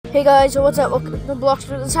Hey guys, so what's up? Welcome to Blox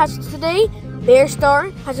Brothers. Today, Bear Star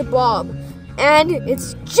has a blob, and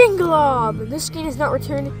it's J.I.N.G.L.O.B. This skin has not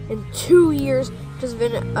returned in 2 years, which has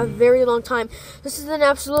been a very long time. This is an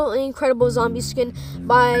absolutely incredible zombie skin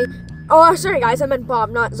by, oh sorry guys, I meant Bob,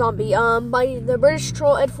 not zombie. By the British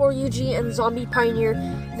troll Ed4UG and Zombie Pioneer.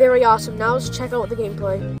 Very awesome. Now let's check out the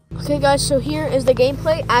gameplay. Okay guys, so here is the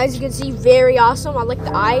gameplay. As you can see, very awesome. I like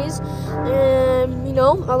the eyes, and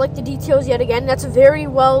I like the details yet again. That's a very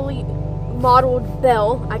well modeled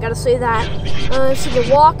bell, I gotta say that. See the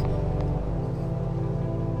walk.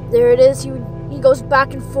 There it is. He goes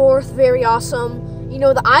back and forth. Very awesome.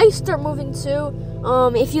 The eyes start moving too.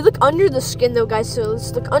 If you look under the skin though, guys, so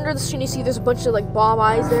let's look under the skin. You see there's a bunch of like bob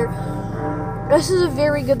eyes there. This is a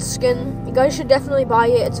very good skin. You guys should definitely buy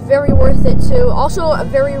it. It's very worth it too. Also a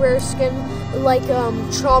very rare skin like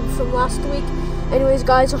J.I.N.G.L.O.B from last week. Anyways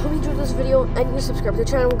guys, I hope you enjoyed this video and you subscribe to the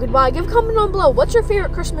channel. Goodbye. Give a comment down below. What's your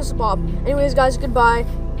favorite Christmas bob? Anyways guys, goodbye.